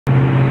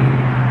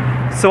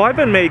So I've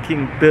been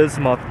making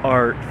bismuth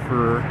art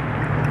for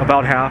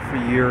about half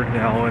a year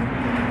now,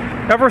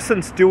 and ever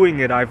since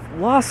doing it, I've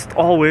lost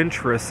all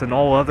interest in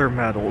all other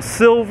metals.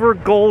 Silver,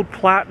 gold,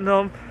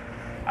 platinum,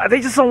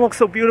 they just don't look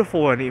so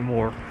beautiful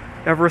anymore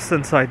ever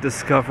since I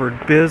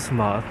discovered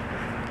bismuth.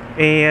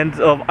 And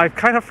I've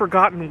kind of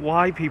forgotten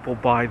why people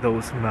buy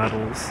those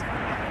metals.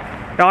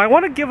 Now I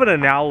want to give an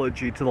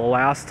analogy to the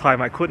last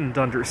time I couldn't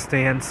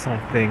understand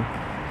something.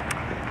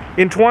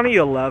 In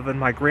 2011,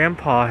 my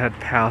grandpa had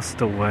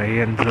passed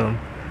away, and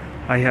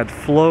I had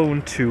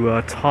flown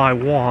to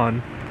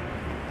Taiwan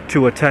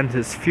to attend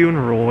his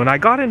funeral, and I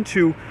got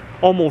into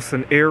almost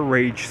an air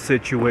rage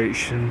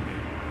situation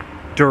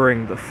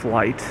during the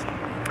flight.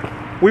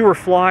 We were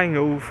flying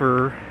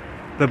over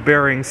the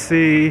Bering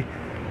Sea,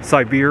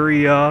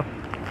 Siberia.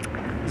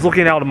 I was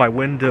looking out of my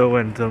window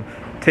and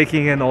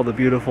taking in all the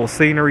beautiful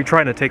scenery,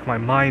 trying to take my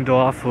mind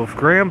off of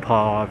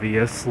Grandpa,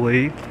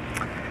 obviously.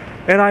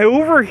 And I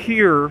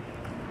overhear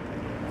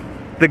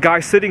the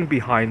guy sitting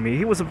behind me.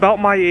 He was about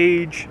my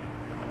age.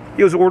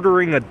 He was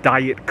ordering a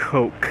Diet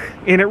Coke.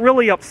 And it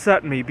really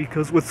upset me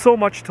because with so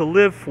much to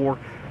live for,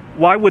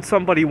 why would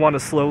somebody want to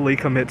slowly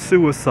commit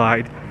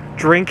suicide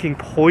drinking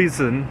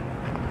poison?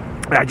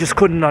 I just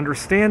couldn't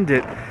understand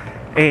it.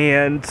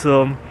 And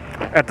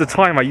at the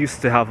time I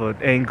used to have an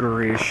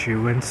anger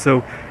issue. And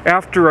so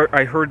after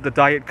I heard the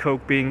Diet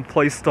Coke being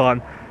placed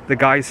on the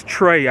guy's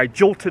tray, I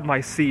jolted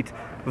my seat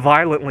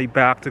violently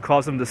back to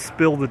cause him to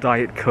spill the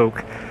Diet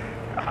Coke.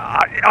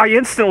 I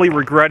instantly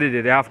regretted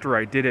it after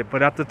I did it,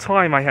 but at the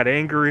time I had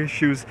anger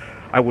issues.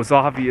 I was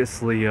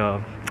obviously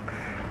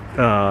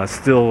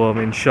still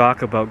in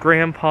shock about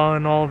Grandpa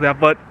and all that,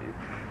 but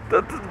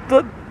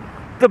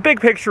the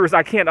big picture is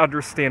I can't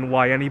understand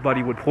why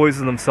anybody would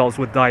poison themselves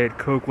with Diet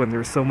Coke when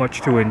there's so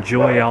much to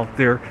enjoy out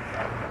there.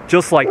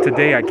 Just like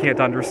today, I can't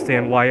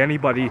understand why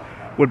anybody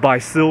would buy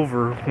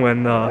silver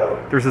when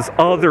there's this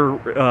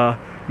other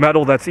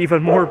metal that's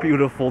even more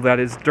beautiful that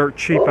is dirt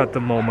cheap at the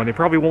moment. It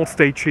probably won't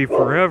stay cheap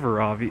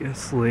forever,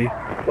 obviously.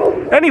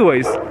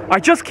 Anyways, I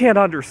just can't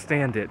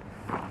understand it.